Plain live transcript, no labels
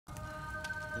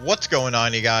What's going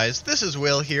on, you guys? This is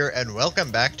Will here, and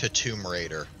welcome back to Tomb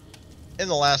Raider. In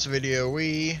the last video,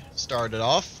 we started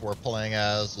off, we're playing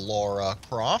as Lara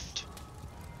Croft.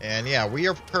 And yeah, we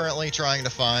are currently trying to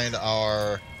find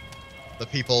the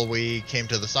people we came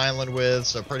to this island with,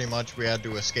 so pretty much we had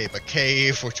to escape a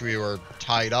cave, which we were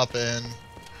tied up in.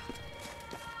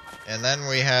 And then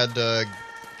we had to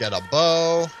get a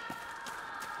bow,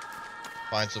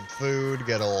 find some food,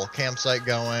 get a little campsite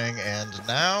going, and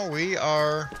now we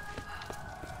are...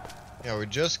 Yeah, we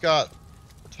just got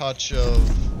touch of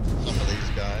some of these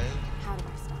guys. How do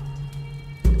I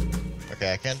stop?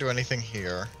 Okay, I can't do anything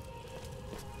here.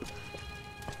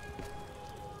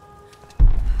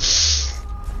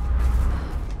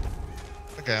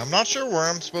 Okay, I'm not sure where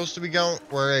I'm supposed to be going,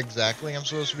 where exactly I'm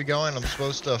supposed to be going. I'm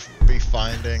supposed to be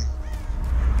finding...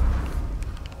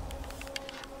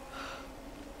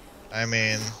 I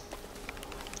mean...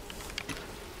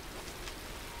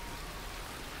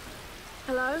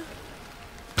 Hello?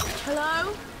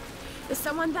 Hello? Is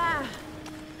someone there?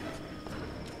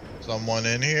 Someone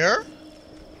in here?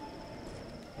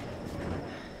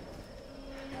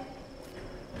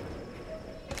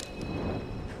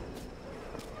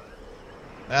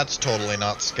 That's totally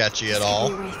not sketchy at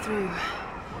all. Way through.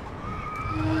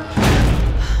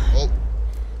 Oh.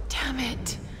 Damn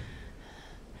it.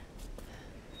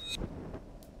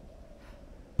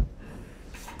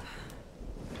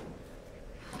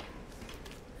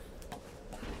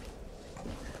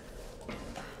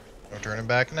 No turning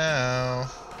back now.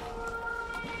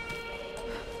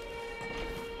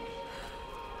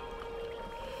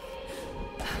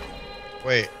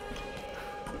 Wait.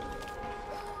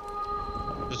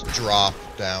 Just drop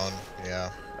down, yeah.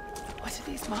 What are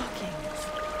these markings?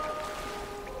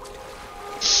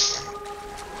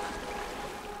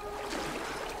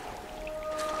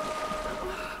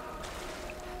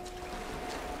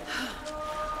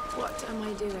 What am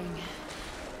I doing?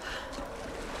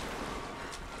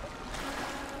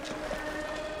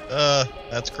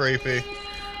 That's creepy.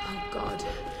 Oh God,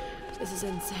 this is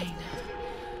insane.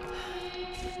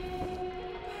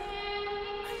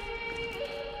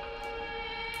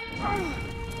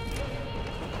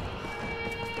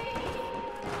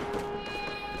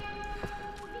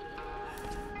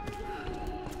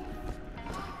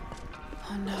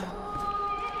 Oh no.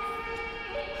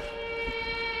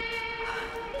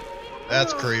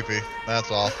 That's creepy. That's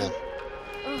awful.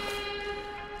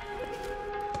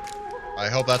 I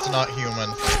hope that's not human.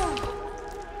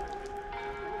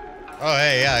 Oh,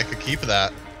 hey, yeah, I could keep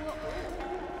that.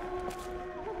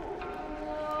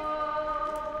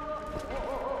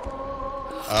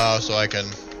 Oh, so I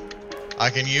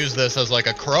can use this as like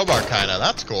a crowbar kinda.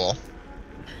 That's cool.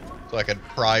 So I could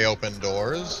pry open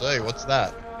doors. Hey, what's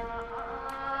that?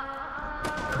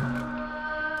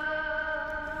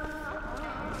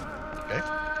 Okay.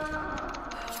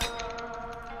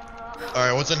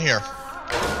 Alright, what's in here?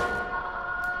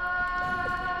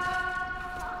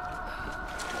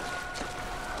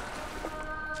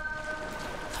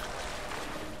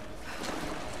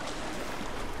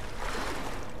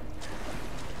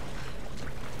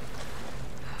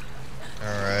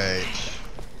 Alright.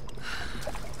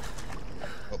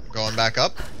 Oh, going back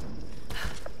up.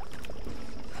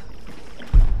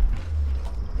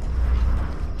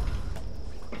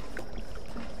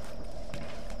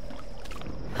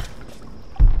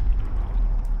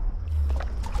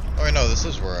 Oh, wait, no, this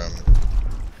is where I'm...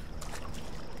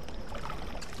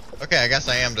 Okay, I guess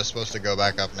I am just supposed to go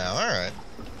back up now. Alright.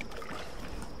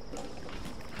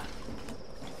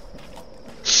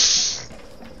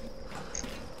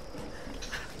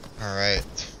 Alright.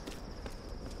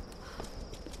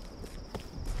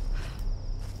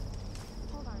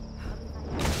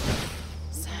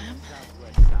 Sam?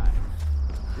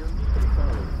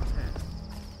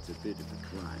 It's a bit of a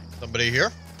climb. Somebody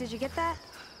here? Did you get that?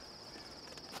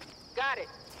 Got it.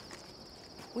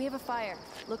 We have a fire.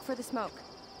 Look for the smoke.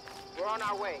 We're on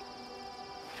our way.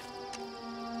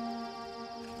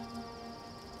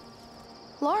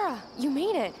 Laura, you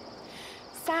made it.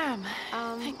 Sam.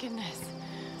 Thank goodness.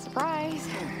 Surprise.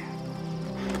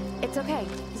 It's okay.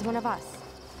 He's one of us.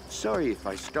 Sorry if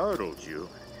I startled you.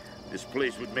 This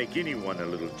place would make anyone a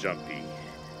little jumpy.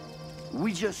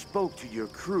 We just spoke to your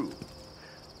crew.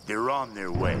 They're on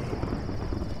their way.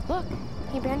 Look,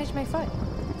 he bandaged my foot.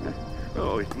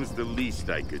 Oh, it was the least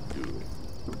I could do.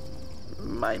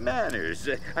 My manners.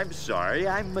 I'm sorry,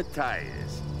 I'm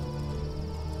Matthias.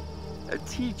 A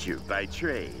teacher by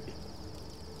trade.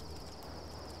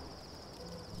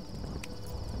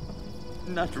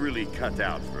 Not really cut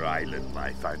out for island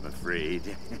life, I'm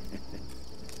afraid.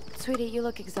 Sweetie, you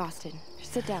look exhausted.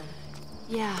 Sit down.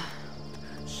 Yeah.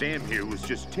 Sam here was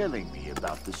just telling me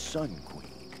about the Sun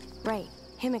Queen. Right,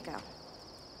 Himiko.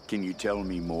 Can you tell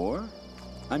me more?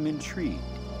 I'm intrigued.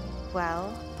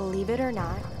 Well, believe it or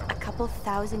not, a couple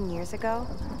thousand years ago,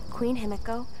 Queen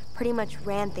Himiko pretty much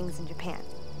ran things in Japan.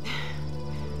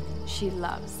 She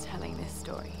loves telling this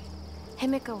story.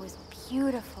 Himiko was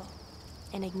beautiful,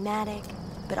 enigmatic,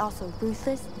 but also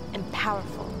ruthless and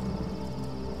powerful.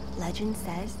 Legend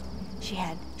says she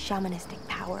had shamanistic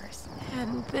powers.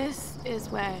 And this is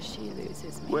where she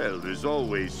loses me. Well, there's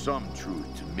always some truth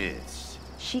to myths.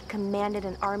 She commanded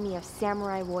an army of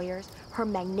samurai warriors, her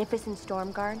magnificent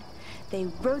storm guard. They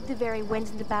rode the very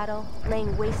winds into battle,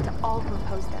 laying waste to all who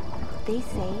opposed them. They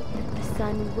say the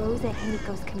sun rose at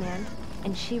Himiko's command,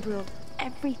 and she ruled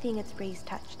everything its rays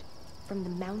touched, from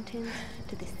the mountains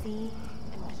to the sea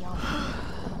and beyond.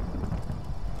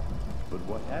 But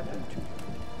what happened to you?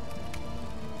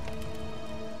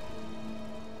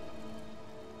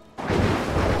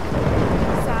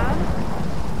 Sam?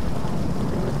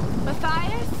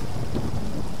 Matthias?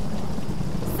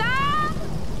 Sam!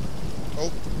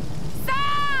 Oh.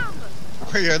 Sam!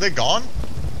 Are they gone?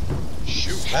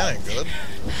 Shoot, that ain't good.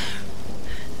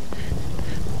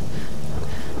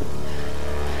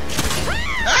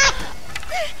 Ah!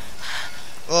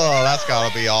 Oh, that's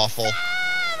gotta be awful.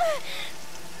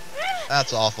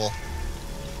 That's awful.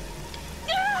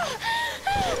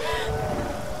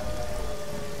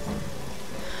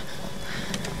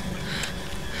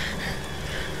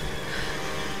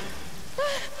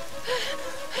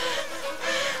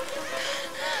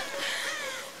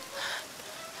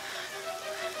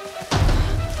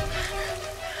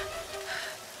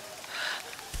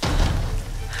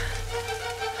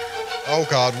 Oh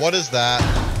God, what is that?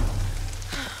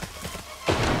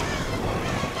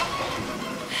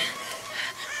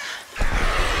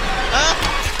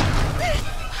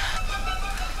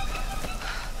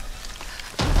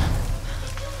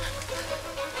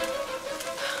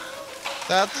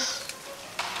 That's...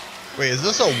 Wait, is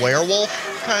this a werewolf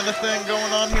kind of thing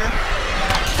going on here?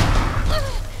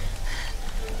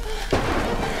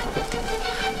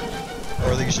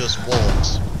 Or are these just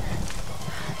wolves?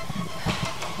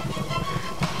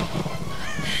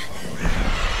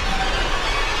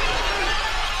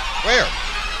 Where?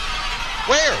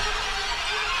 Where?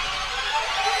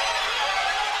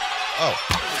 Oh.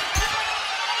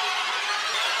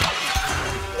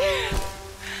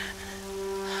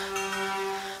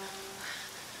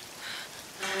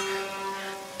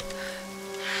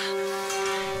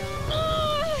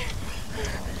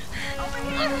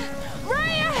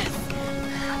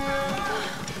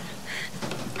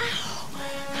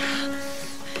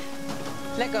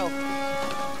 Let go.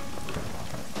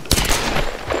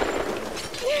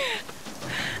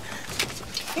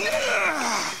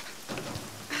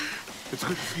 It's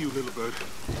good to see you, little bird.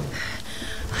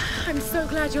 I'm so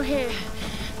glad you're here.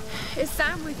 Is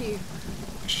Sam with you?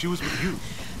 She was with you.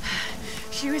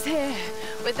 She was here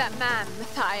with that man,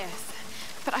 Matthias.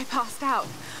 But I passed out.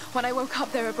 When I woke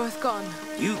up, they were both gone.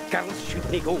 You girls should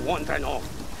me go wandering off.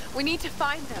 We need to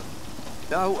find them.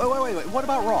 Wait. What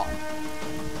about Roth?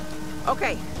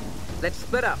 Okay, let's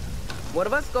split up. One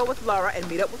of us go with Laura and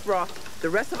meet up with Roth. The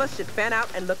rest of us should fan out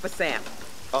and look for Sam.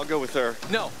 I'll go with her.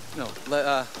 No.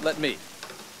 Let me.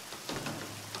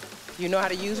 You know how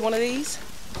to use one of these?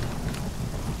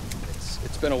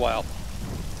 It's been a while.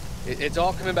 It's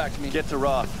all coming back to me. Get to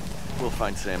Roth. We'll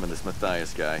find Sam and this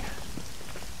Matthias guy.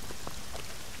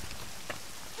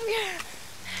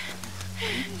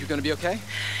 You gonna be okay?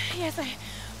 Yes, I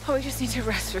probably just need to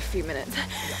rest for a few minutes.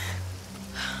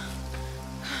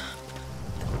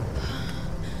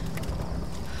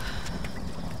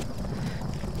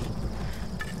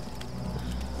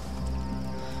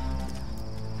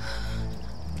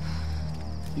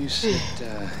 You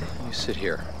sit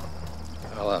here.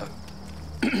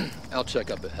 I'll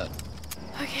check up ahead.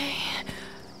 Okay.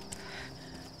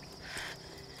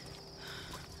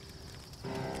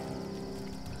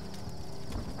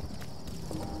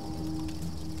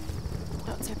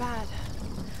 Not so bad.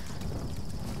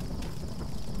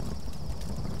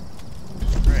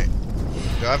 Right.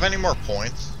 Do I have any more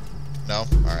points? No?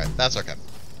 Alright, that's okay.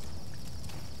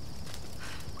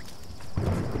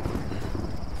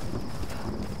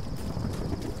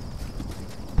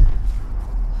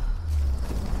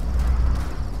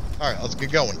 Alright, let's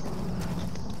get going.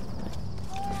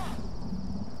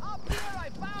 Up here, I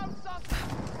found something.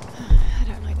 I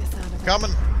don't like the sound of it.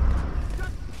 Coming.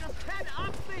 Just head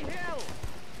up the hill.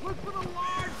 Look for the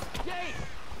large gate.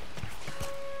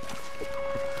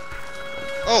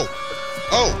 Oh!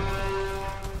 Oh!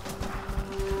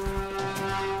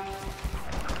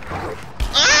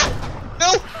 Ah!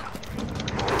 No!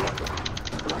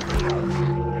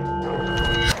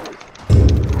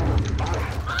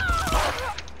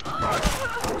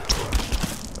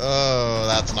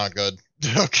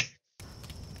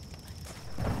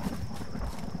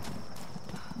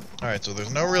 Alright, so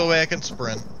there's no real way I can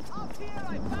sprint. Up here,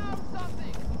 I found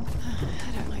something.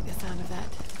 I don't like the sound of that.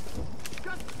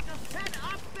 Just head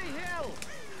up the hill.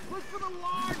 Look for the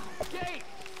large gate.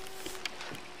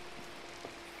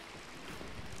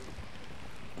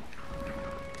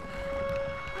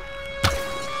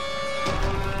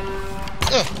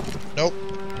 Nope.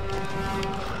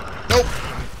 Nope.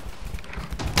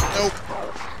 Nope.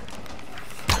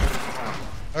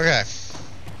 Okay.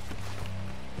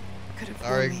 Could have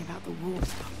Sorry. warned me about the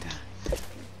wolves, Doctor.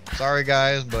 Sorry,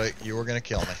 guys, but you were gonna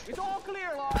kill me. It's all clear,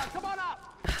 Laura. Come on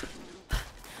up.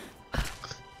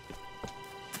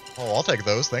 Oh, I'll take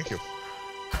those, thank you.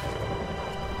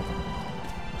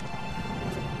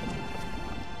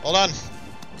 Hold on.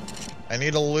 I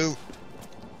need a loot.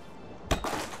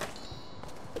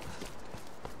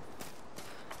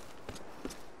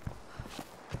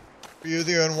 Be with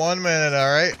you in 1 minute,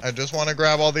 alright? I just want to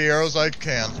grab all the arrows I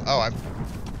can. Oh,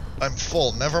 I'm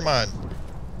full, never mind.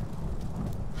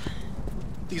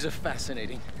 These are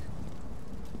fascinating.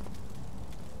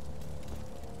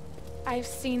 I've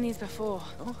seen these before.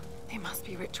 Oh? They must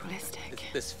be ritualistic.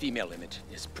 This female image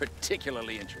is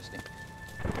particularly interesting.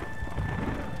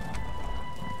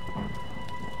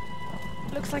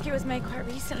 Looks like it was made quite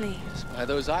recently. Yes, by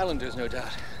those islanders, no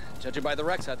doubt. Judging by the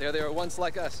wrecks out there, they were once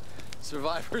like us.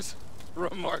 Survivors.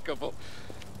 Remarkable.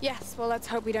 Yes, well, let's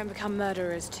hope we don't become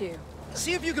murderers, too.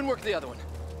 See if you can work the other one.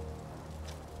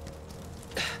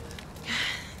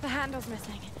 The handle's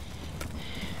missing.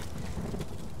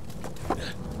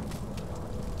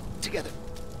 Together.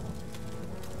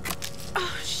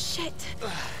 Oh, shit.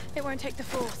 It won't take the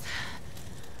force.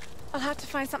 I'll have to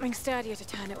find something sturdier to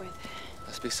turn it with.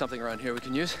 Must be something around here we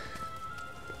can use.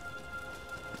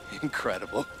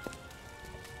 Incredible.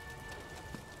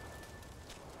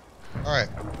 Alright.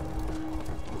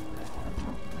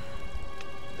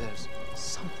 There's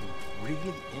something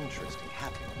really interesting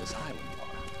happening on this island, Laura.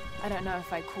 I don't know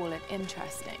if I'd call it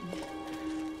interesting.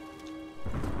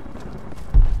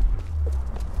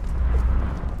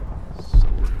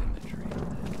 Solar imagery.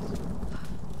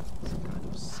 Some kind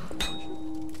of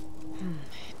subversion.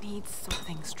 It needs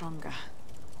something stronger.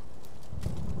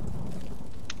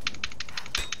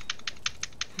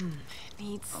 It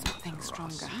needs something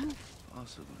stronger.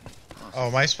 Possibly. Oh,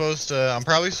 am I supposed to... I'm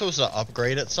probably supposed to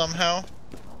upgrade it somehow.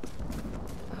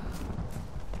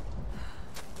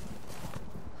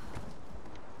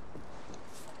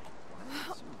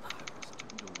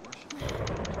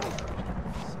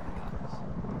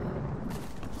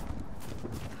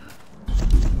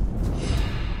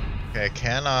 Okay,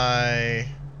 can I...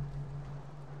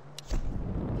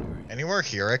 Anywhere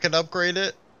here I could upgrade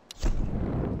it?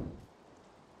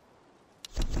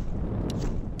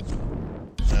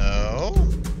 No.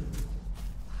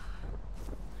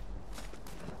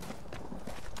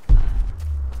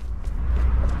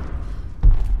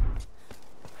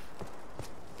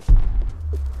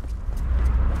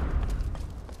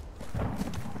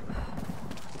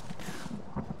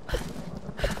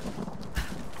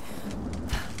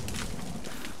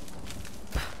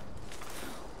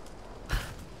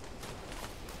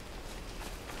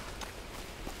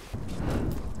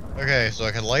 Okay, so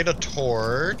I can light a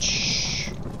torch.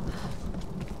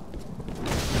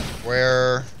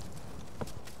 Where...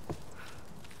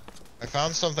 I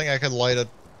found something I could light a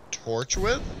torch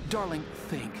with? Darling,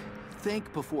 think.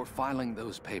 Think before filing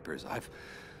those papers.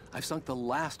 I've sunk the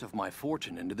last of my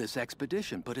fortune into this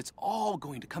expedition, but it's all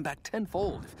going to come back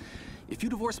tenfold. If you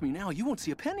divorce me now, you won't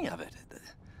see a penny of it.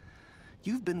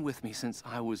 You've been with me since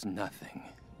I was nothing.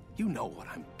 You know what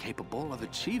I'm capable of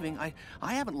achieving. I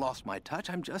haven't lost my touch.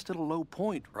 I'm just at a low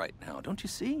point right now. Don't you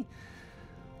see?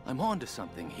 I'm on to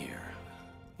something here.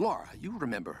 Laura, you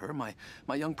remember her, my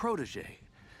young protege.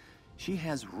 She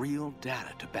has real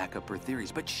data to back up her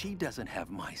theories, but she doesn't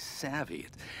have my savvy.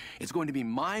 It's going to be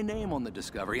my name on the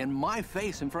discovery and my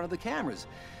face in front of the cameras.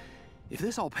 If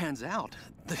this all pans out,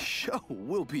 the show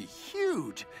will be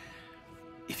huge.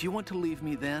 If you want to leave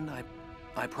me then,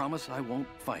 I promise I won't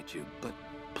fight you, but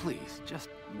please, just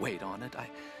wait on it.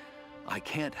 I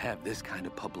can't have this kind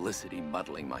of publicity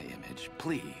muddling my image.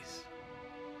 Please.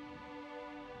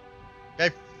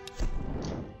 Okay.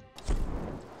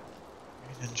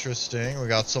 Interesting. We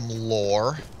got some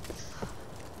lore.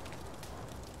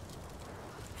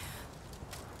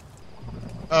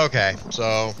 Okay,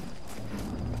 so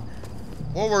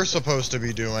what we're supposed to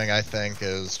be doing, I think,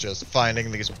 is just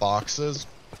finding these boxes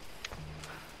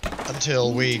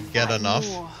until we get enough.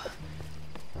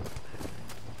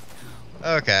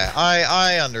 Okay,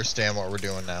 I understand what we're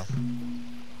doing now.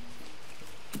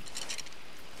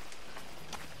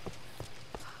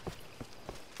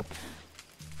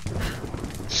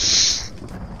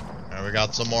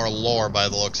 got some more lore by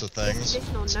the looks of This things.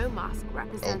 traditional no mask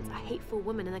represents a hateful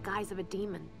woman in the guise of a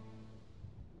demon.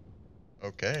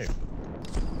 Okay.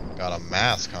 Got a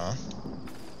mask, huh?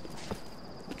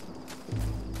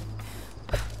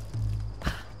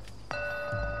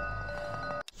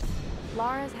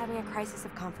 Laura's having a crisis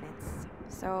of confidence,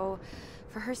 so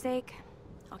for her sake,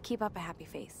 I'll keep up a happy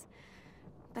face.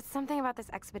 But something about this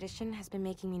expedition has been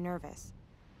making me nervous.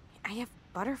 I have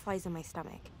butterflies in my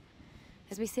stomach.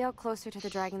 As we sail closer to the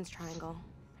Dragon's Triangle,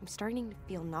 I'm starting to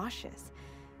feel nauseous.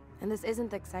 And this isn't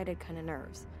the excited kind of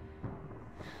nerves.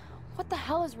 What the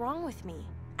hell is wrong with me?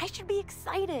 I should be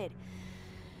excited.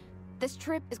 This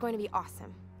trip is going to be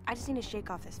awesome. I just need to shake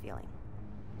off this feeling.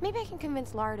 Maybe I can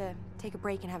convince Lara to take a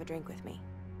break and have a drink with me.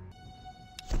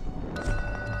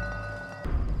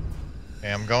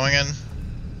 Okay, I'm going in.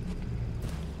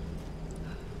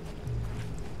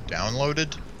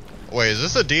 Downloaded? Wait, is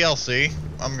this a DLC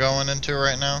I'm going into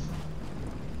right now?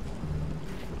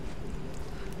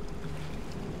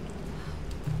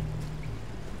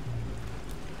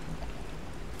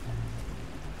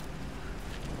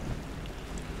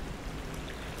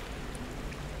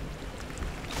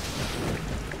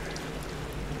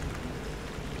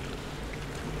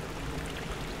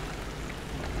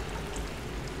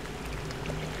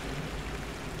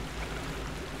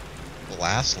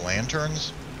 Glass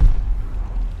lanterns?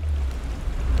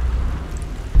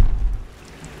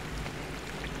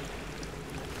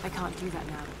 I can't do that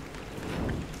now.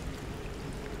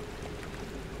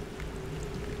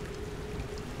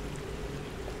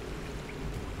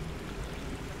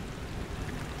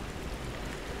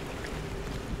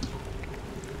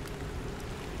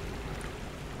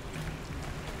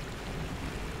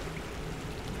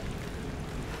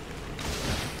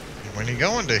 When you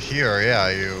go into here, yeah,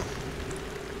 you...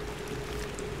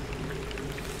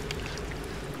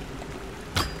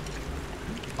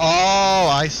 Oh,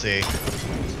 I see.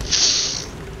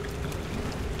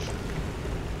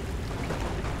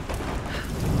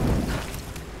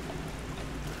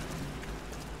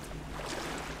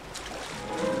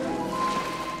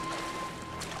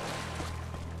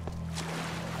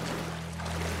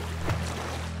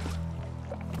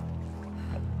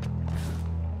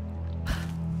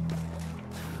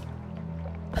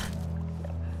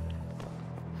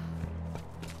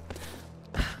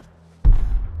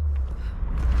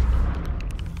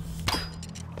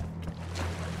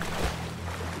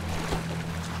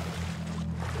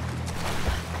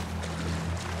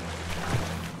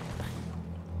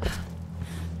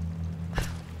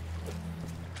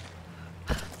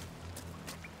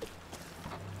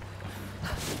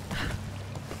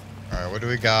 Alright, what do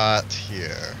we got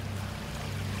here?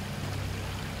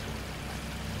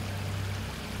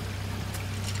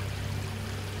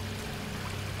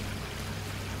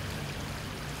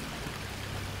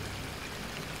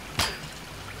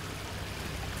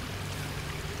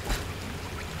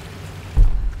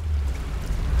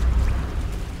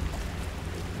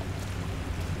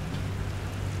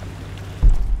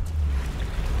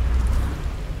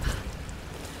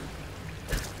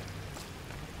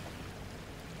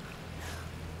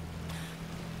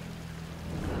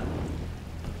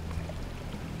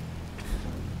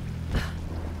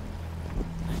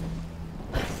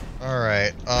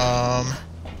 Alright,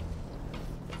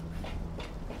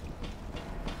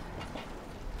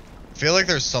 feel like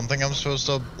there's something I'm supposed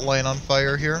to light on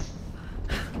fire here.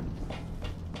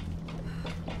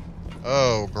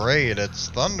 Oh, great, it's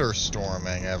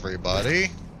thunderstorming,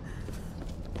 everybody.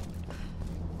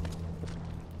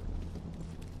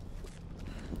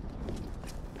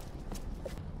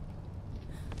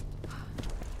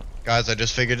 Guys, I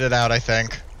just figured it out, I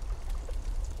think.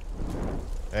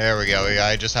 There we go,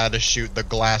 I just had to shoot the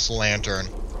glass lantern.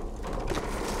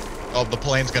 Oh, the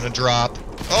plane's gonna drop.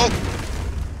 Oh!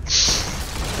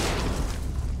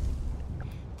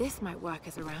 This might work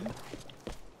as a ramp.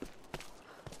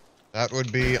 That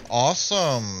would be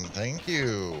awesome, thank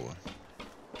you.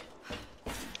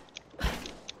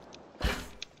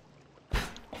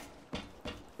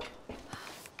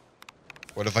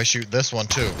 What if I shoot this one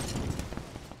too?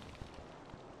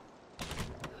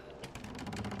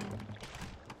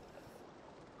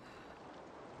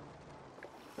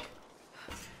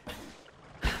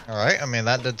 Alright, I mean,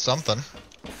 that did something.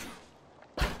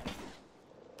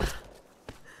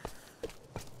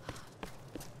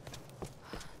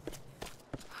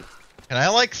 Can I,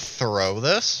 like, throw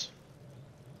this?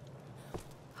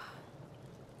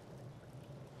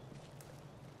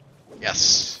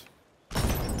 Yes.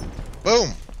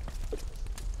 Boom!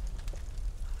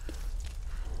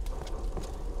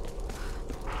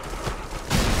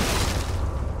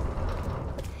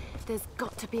 There's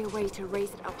got to be be a way to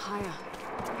raise it up higher.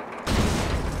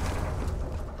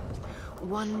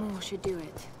 One more should do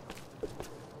it.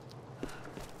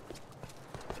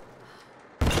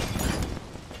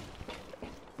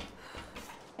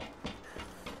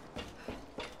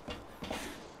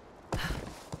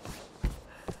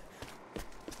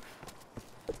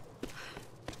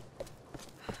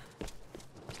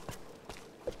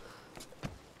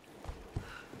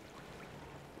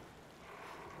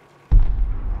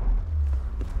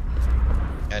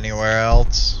 Anywhere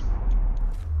else?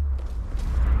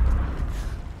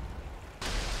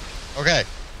 Okay.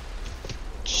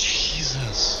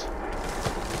 Jesus.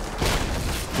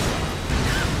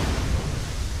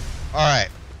 Alright.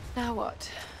 Now what?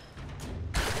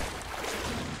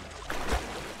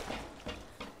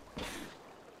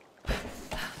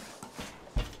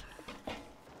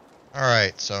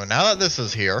 Alright, so now that this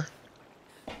is here,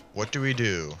 what do we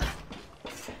do?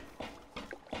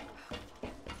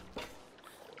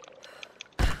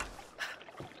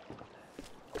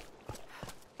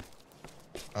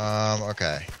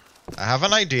 Okay. I have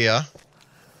an idea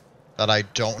that I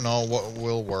don't know what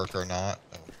will work or not.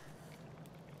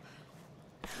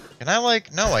 Can I,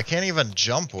 like... No, I can't even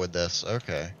jump with this.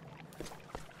 Okay.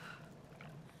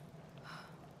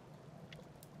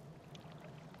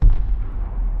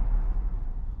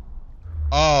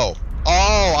 Oh.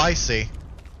 Oh, I see.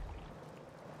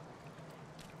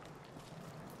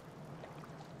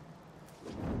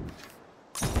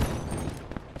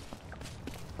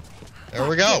 There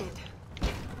we go.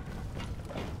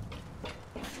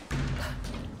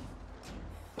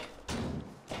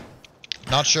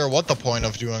 Not sure what the point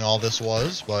of doing all this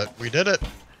was, but we did it.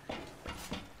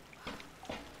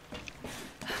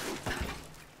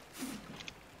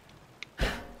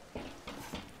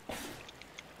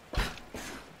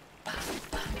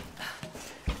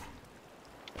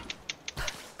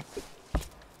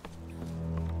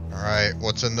 Alright,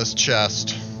 what's in this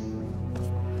chest?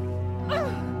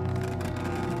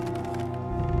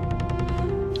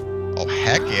 Oh,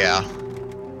 heck yeah.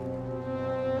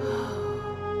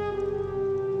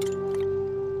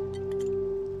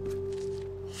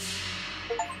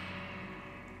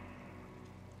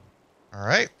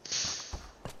 Alright.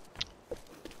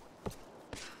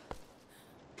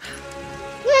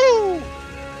 Woo!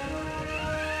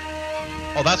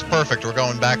 Oh, that's perfect. We're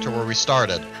going back to where we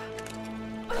started.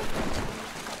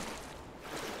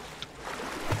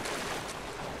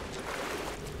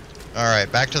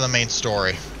 Alright, back to the main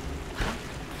story.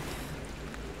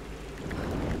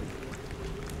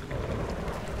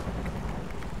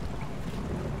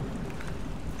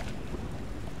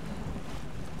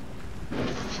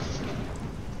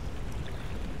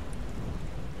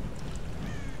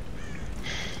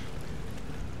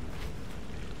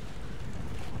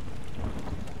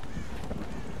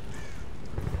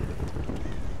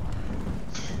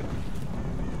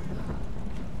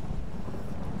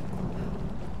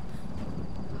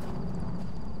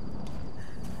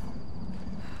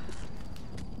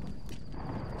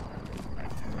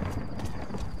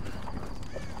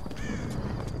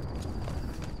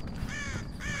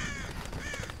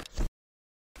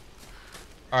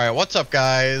 Alright, what's up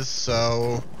guys?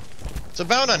 So, it's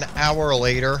about an hour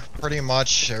later, pretty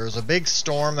much. There was a big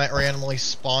storm that randomly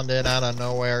spawned in out of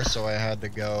nowhere, so I had to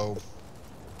go.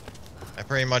 I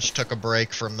pretty much took a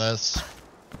break from this.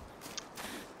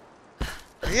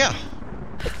 But yeah.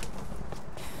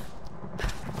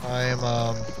 I'm,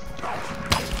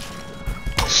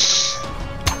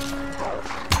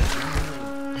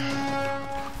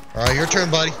 Alright, your turn,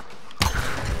 buddy.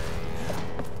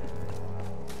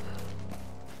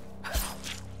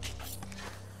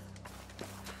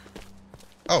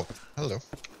 Oh, hello.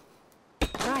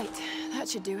 Right, that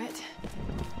should do it.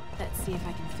 Let's see if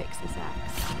I can fix this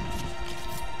axe.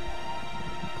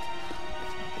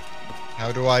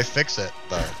 How do I fix it,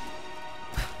 though?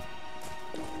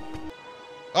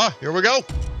 Ah, here we go!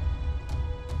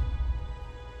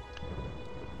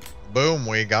 Boom,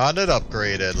 we got it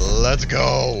upgraded. Let's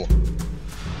go!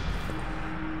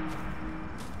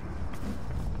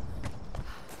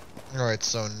 Alright,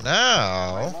 so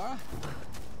now...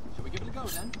 Shall we give it a go,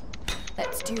 then?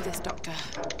 Let's do this, Doctor.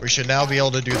 We should now be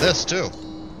able to do this, too.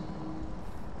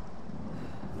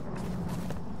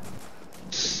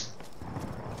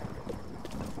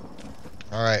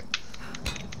 Alright.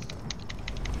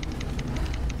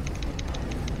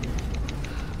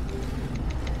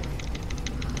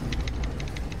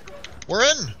 We're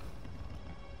in!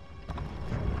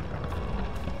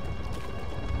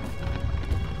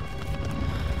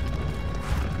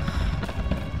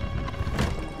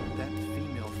 That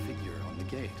female figure on the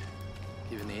gate.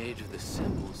 Given the age of the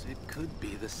symbols, it could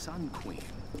be the Sun Queen.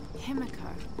 Himiko.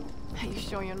 Are you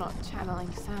sure you're not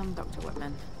channeling Sam, Dr.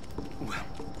 Whitman? Well,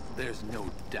 there's no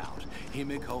doubt.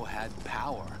 Himiko had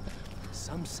power.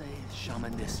 Some say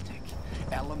shamanistic,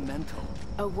 elemental.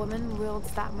 A woman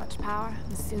wields that much power,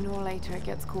 and sooner or later it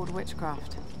gets called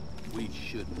witchcraft. We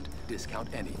shouldn't discount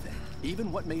anything,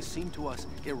 even what may seem to us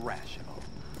irrational.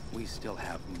 We still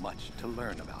have much to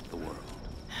learn about the world.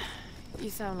 You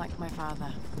sound like my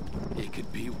father. It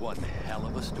could be one hell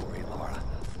of a story, Laura.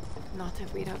 Not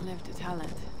if we don't live to tell it.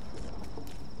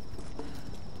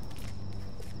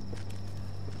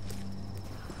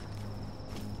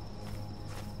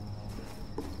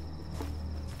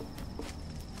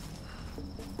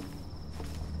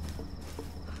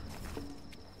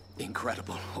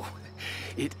 Incredible. Oh,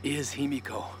 it is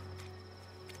Himiko.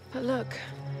 But look,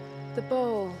 the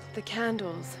bowl, the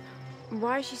candles.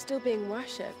 Why is she still being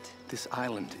worshipped? This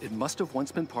island, it must have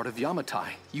once been part of Yamatai.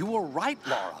 You were right,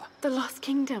 Laura. The Lost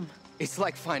Kingdom. It's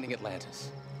like finding Atlantis.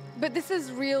 But this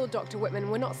is real, Dr. Whitman.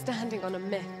 We're not standing on a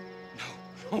myth.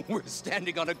 No, we're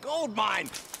standing on a gold mine.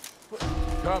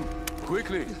 Come,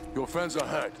 quickly. Your friends are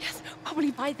hurt. Yes,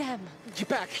 probably by them. Get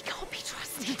back. They can't be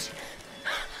trusted.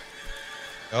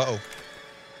 Uh-oh.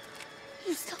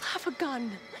 You still have a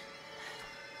gun.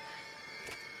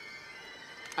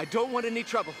 I don't want any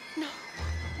trouble. No.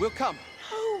 We'll come.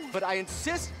 No. But I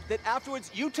insist that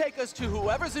afterwards you take us to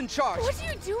whoever's in charge. What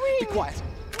are you doing? Be quiet.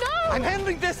 No! I'm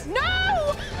handling this!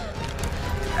 No!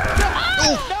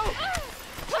 No! No!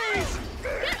 Please!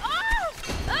 Get off!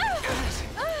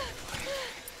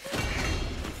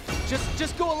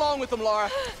 Just go along with them, Laura.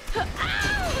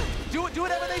 Do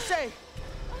whatever they say.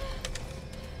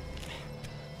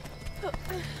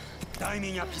 Дай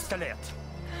меня пистолет.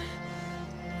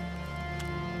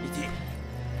 Иди.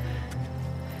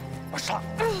 Пошла.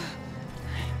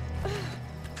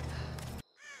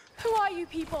 Who are you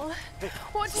people?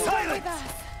 What do you want with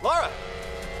us? Laura!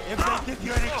 If they give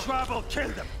you any trouble, kill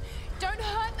them. Don't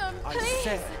hurt them, I please.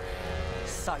 said,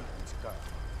 silence, girl.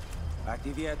 А ты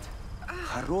ведь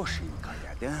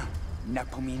хорошенькая, да?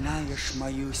 Напоминаешь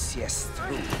мою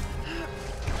сестру.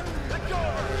 Let go!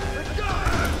 Let go!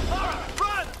 Laura,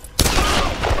 run!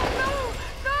 No!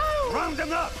 No! Round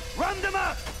them up! Round them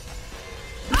up!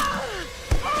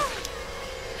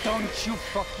 Don't you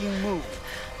fucking move!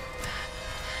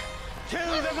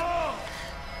 Kill them all!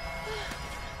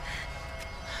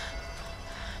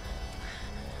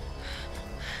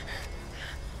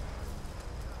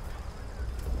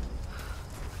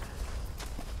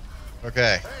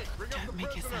 Okay. Don't make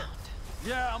a sound.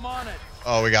 Yeah, I'm on it.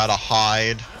 Oh, we gotta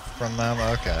hide from them?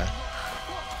 Okay.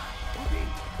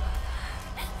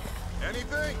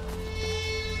 Anything?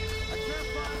 I can't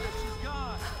find her. She's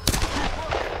gone.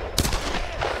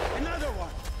 Another one.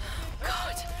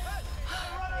 God!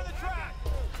 Run on the track.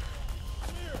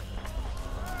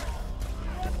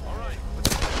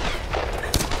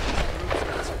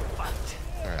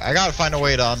 Alright, I gotta find a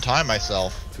way to untie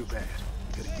myself. Too bad.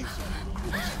 Gotta use some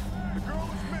recruits. The girl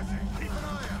is missing. Keep an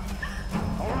eye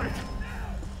out. All right.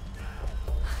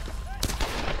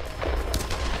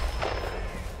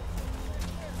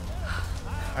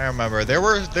 I remember there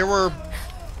were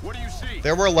What do you see?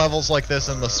 there were levels like this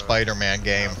in the Spider-Man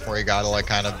game where you gotta like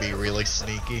kind of be really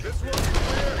sneaky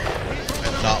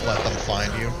and not let them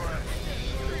find you.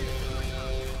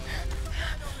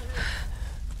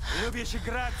 Любишь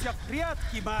играть в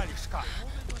прятки, малышка?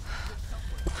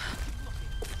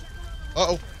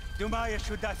 Uh-oh. Думаешь,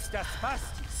 удастся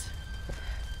спастись?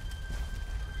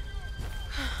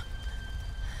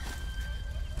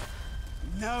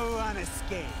 No one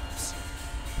escapes.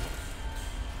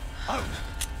 Out!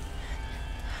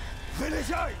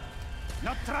 Вылезай!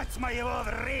 Но трать моего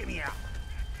времени!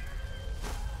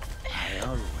 I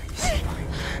always find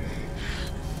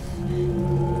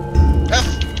F!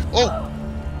 Oh!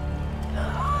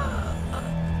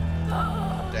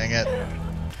 Dang it.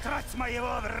 Трать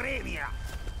моего времени!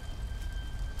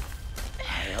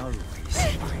 I always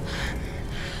find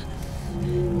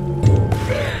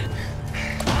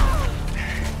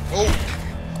Oh!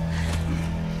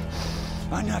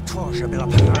 Она тоже была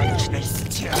порядочной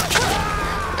стервой.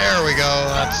 There we go.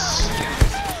 That's...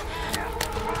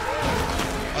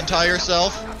 Untie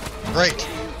yourself. Great.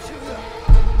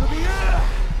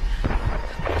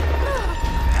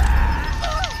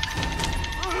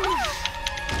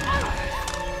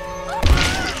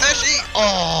 Eshi!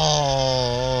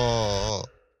 Oh!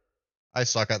 I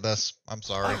suck at this. I'm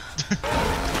sorry.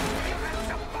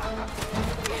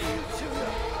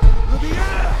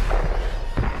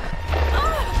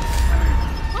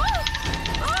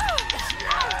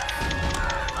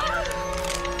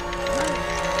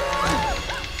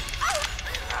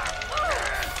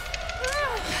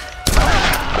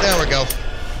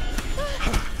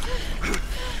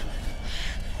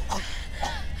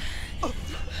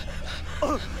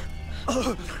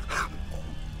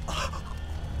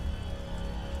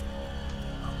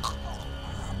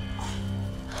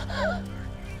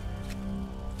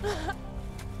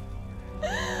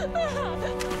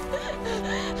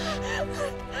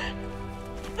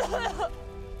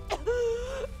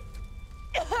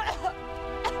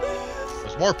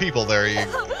 more people there, you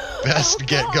best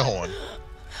get going.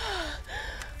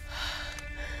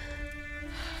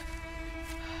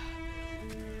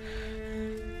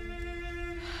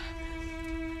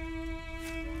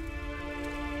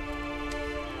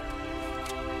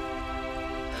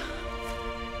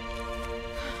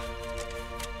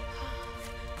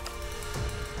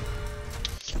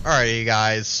 Alrighty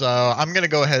guys, so I'm gonna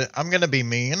go ahead, I'm gonna be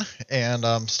mean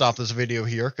and stop this video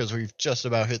here because we've just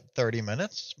about hit 30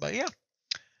 minutes, but yeah.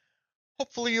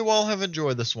 Hopefully you all have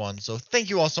enjoyed this one, so thank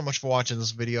you all so much for watching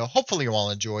this video. Hopefully you all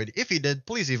enjoyed. If you did,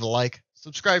 please leave a like,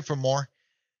 subscribe for more,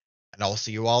 and I will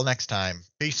see you all next time.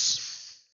 Peace.